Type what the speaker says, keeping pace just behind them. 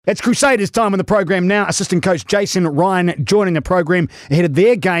It's Crusaders time on the program now. Assistant coach Jason Ryan joining the program ahead of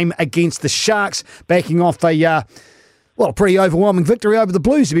their game against the Sharks, backing off a pretty overwhelming victory over the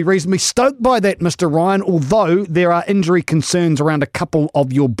Blues. To be reasonably stoked by that, Mr. Ryan, although there are injury concerns around a couple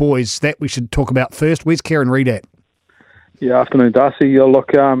of your boys that we should talk about first. Where's Kieran Reid at? Yeah, afternoon, Darcy.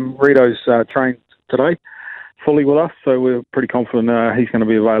 Rito's trained today fully with us, so we're pretty confident he's going to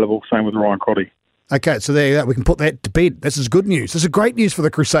be available. Same with Ryan Crotty. Okay, so there you go. We can put that to bed. This is good news. This is great news for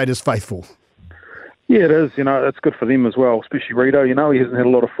the Crusaders faithful. Yeah, it is. It's good for them as well, especially Rito. He hasn't had a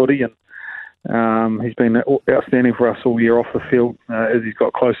lot of footy, and he's been outstanding for us all year off the field as he's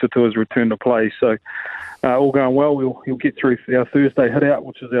got closer to his return to play. So all going well. He'll get through our Thursday hit out,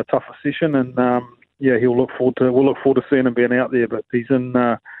 which is our toughest session, and we'll look forward to seeing him being out there. But he's in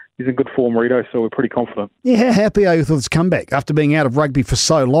good form, Rito, so we're pretty confident. Yeah, how happy are you with his comeback after being out of rugby for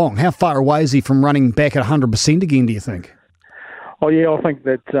so long? How far away is he from running back at 100% again, do you think? Oh, yeah, I think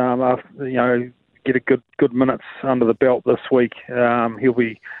that after, get a good minutes under the belt this week, he'll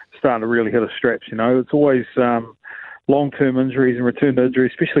be starting to really hit his straps. It's always long-term injuries and return to injury,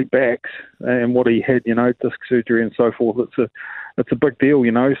 especially backs, and what he had, disc surgery and so forth. It's a big deal,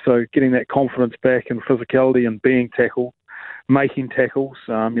 so getting that confidence back and physicality and being tackled, making tackles,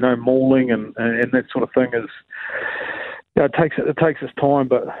 mauling and that sort of thing is, it takes his time,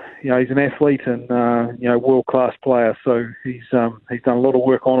 but he's an athlete and world class player, so he's done a lot of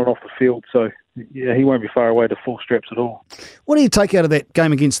work on and off the field, so yeah, he won't be far away to full straps at all. What do you take out of that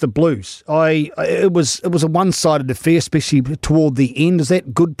game against the Blues? It was a one-sided affair, especially toward the end. Is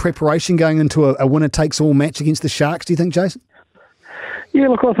that good preparation going into a winner-takes-all match against the Sharks, do you think, Jason? Yeah,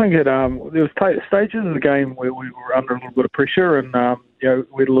 look, I think there was stages of the game where we were under a little bit of pressure, and we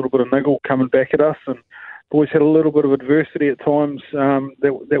had a little bit of niggle coming back at us, and boys had a little bit of adversity at times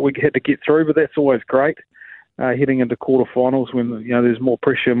that we had to get through, but that's always great. Heading into quarterfinals when there's more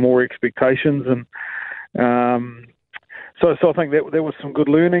pressure, more expectations, and so I think that there was some good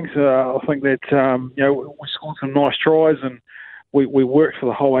learnings. I think that we scored some nice tries and we worked for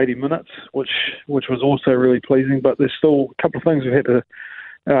the whole 80 minutes, which was also really pleasing. But there's still a couple of things we had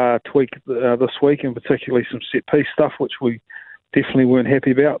to tweak this week, and particularly some set piece stuff, which we definitely weren't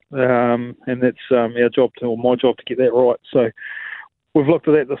happy about, and that's my job to get that right. So we've looked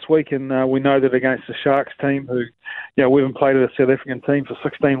at that this week, and we know that against the Sharks team, who, we haven't played a South African team for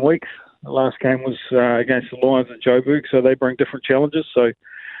 16 weeks. The last game was against the Lions at Joburg, so they bring different challenges. So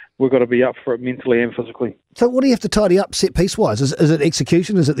we've got to be up for it mentally and physically. So what do you have to tidy up set piece-wise? Is it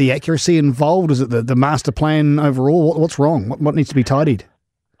execution? Is it the accuracy involved? Is it the master plan overall? What's wrong? What needs to be tidied?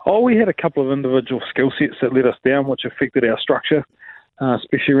 Oh, we had a couple of individual skill sets that let us down, which affected our structure,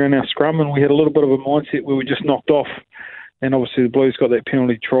 especially around our scrum, and we had a little bit of a mindset where we just knocked off. And obviously the Blues got that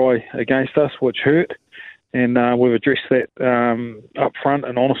penalty try against us, which hurt. And we've addressed that up front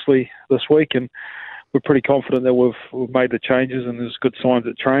and honestly this week. And we're pretty confident that we've made the changes, and there's good signs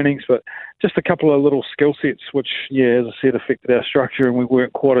at trainings. But just a couple of little skill sets, which, as I said, affected our structure, and we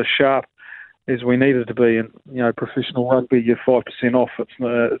weren't quite as sharp as we needed to be. And, professional rugby, you're 5% off.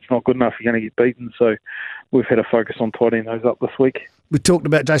 It's not good enough. You're going to get beaten. So we've had to focus on tidying those up this week. We talked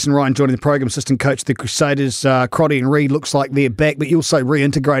about Jason Ryan joining the program, assistant coach of the Crusaders. Crotty and Reid looks like they're back, but you're also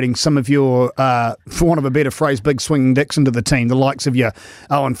reintegrating some of your, for want of a better phrase, big swinging dicks into the team, the likes of your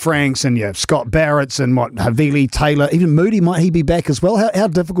Owen Franks and your Scott Barretts and Havili, Taylor, even Moody, might he be back as well? How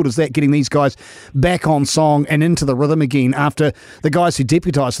difficult is that, getting these guys back on song and into the rhythm again after the guys who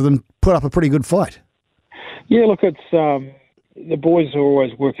deputised for them put up a pretty good fight? Yeah, look, it's the boys are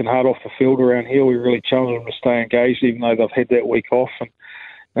always working hard off the field around here. We really challenge them to stay engaged, even though they've had that week off. And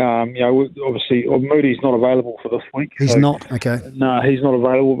obviously, Moody's not available for this week. He's not, okay. No, he's not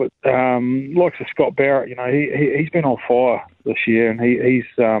available. But like Scott Barrett, he's been on fire this year, and he's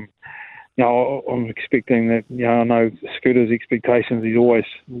I'm expecting that. I know Scooter's expectations. He's always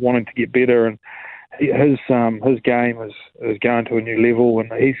wanting to get better, and his game is going to a new level.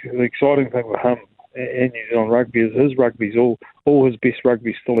 And the exciting thing with him and New Zealand rugby is his rugby's all his best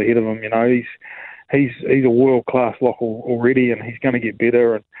rugby's still ahead of him. He's a world class lock already, and he's going to get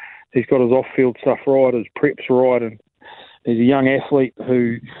better. And he's got his off field stuff right, his preps right, and he's a young athlete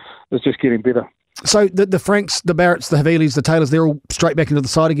who is just getting better. So the Franks, the Barretts, the Havilis, the Taylors, they're all straight back into the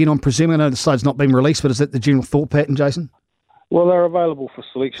side again, I'm presuming. I know the side's not been released, but is that the general thought pattern, Jason? Well, they're available for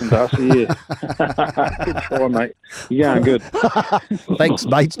selection, Darcy, yeah. Good try, mate. You're going good. Thanks,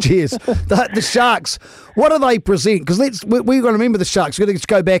 mate. Cheers. The Sharks, what do they present? Because we've got to remember the Sharks. We've got to just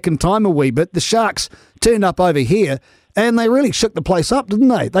go back in time a wee bit. The Sharks turned up over here and they really shook the place up, didn't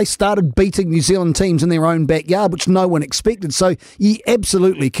they? They started beating New Zealand teams in their own backyard, which no one expected. So you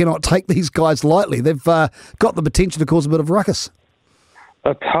absolutely cannot take these guys lightly. They've got the potential to cause a bit of ruckus.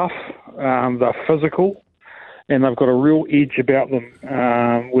 are tough, they're physical, and they've got a real edge about them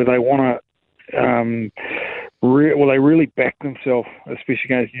where they want to, they really back themselves, especially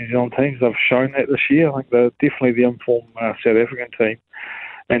against New Zealand teams. They've shown that this year. I think they're definitely the informed South African team,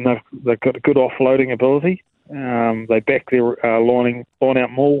 and they've got a good offloading ability. They back their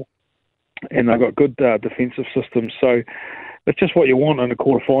line-out maul, and they've got good defensive systems. So it's just what you want in a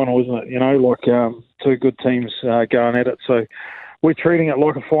quarter-final, isn't it? You know, like two good teams going at it. So we're treating it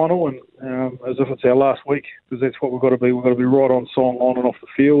like a final, and as if it's our last week, because that's what we've got to be. We've got to be right on and off the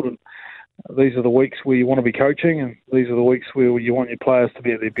field, and these are the weeks where you want to be coaching, and these are the weeks where you want your players to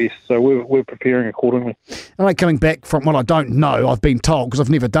be at their best. So we're preparing accordingly. All right, coming back from what I don't know, I've been told, because I've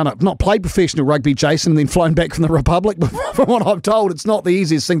never done it, I've not played professional rugby, Jason, and then flown back from the Republic, but from what I'm told, it's not the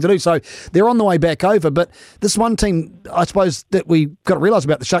easiest thing to do. So they're on the way back over, but this one team, I suppose, that we've got to realise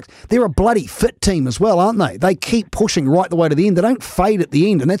about the Sharks, they're a bloody fit team as well, aren't they? They keep pushing right the way to the end. They don't fade at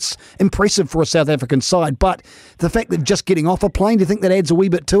the end, and that's impressive for a South African side. But the fact that just getting off a plane, do you think that adds a wee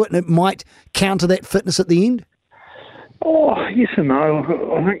bit to it, and it might counter that fitness at the end? Oh, yes and no.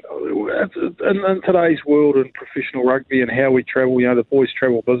 I think in today's world in professional rugby and how we travel, you know, the boys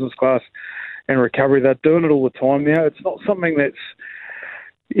travel business class and recovery, they're doing it all the time now. It's not something that's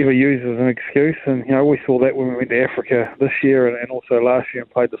ever used as an excuse. And, you know, we saw that when we went to Africa this year and also last year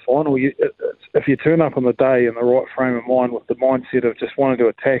and played the final. If you turn up on the day in the right frame of mind with the mindset of just wanting to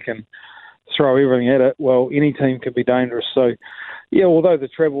attack and throw everything at it, well, any team can be dangerous. So, yeah, although the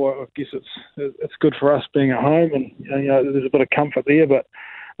travel, I guess it's good for us being at home, and you know there's a bit of comfort there. But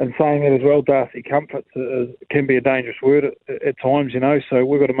in saying that as well, Darcy, comfort can be a dangerous word at times, you know. So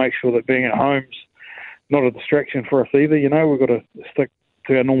we've got to make sure that being at home's not a distraction for us either. You know, we've got to stick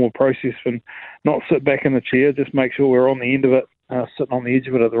to our normal process and not sit back in the chair. Just make sure we're on the end of it, sitting on the edge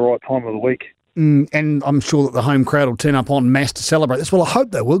of it at the right time of the week. And I'm sure that the home crowd will turn up en masse to celebrate this. Well, I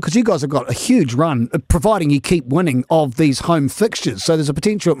hope they will, because you guys have got a huge run, providing you keep winning, of these home fixtures. So there's a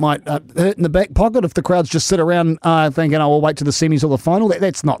potential it might hurt in the back pocket if the crowds just sit around thinking, oh, we'll wait to the semis or the final.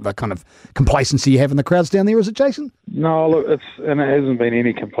 That's not the kind of complacency you have in the crowds down there, is it, Jason? No, look, it hasn't been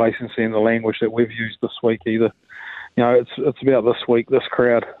any complacency in the language that we've used this week either. You know, it's about this week, this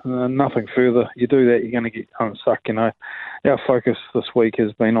crowd, nothing further. You do that, you're going to get unstuck, you know. Our focus this week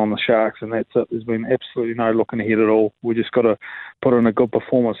has been on the Sharks, and that's it. There's been absolutely no looking ahead at all. We just got to put in a good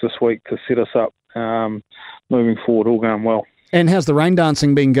performance this week to set us up moving forward, all going well. And how's the rain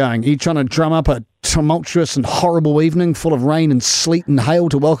dancing been going? Are you trying to drum up a tumultuous and horrible evening full of rain and sleet and hail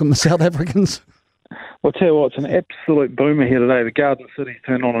to welcome the South Africans? Well, I'll tell you what, it's an absolute boomer here today. The Garden City's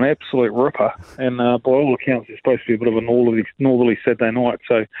turned on an absolute ripper, and by all accounts, it's supposed to be a bit of a northerly Saturday night,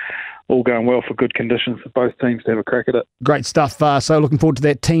 so all going well for good conditions for both teams to have a crack at it. Great stuff. So looking forward to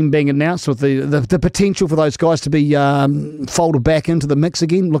that team being announced with the potential for those guys to be folded back into the mix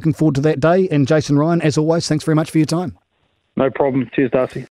again. Looking forward to that day. And Jason Ryan, as always, thanks very much for your time. No problem. Cheers, Darcy.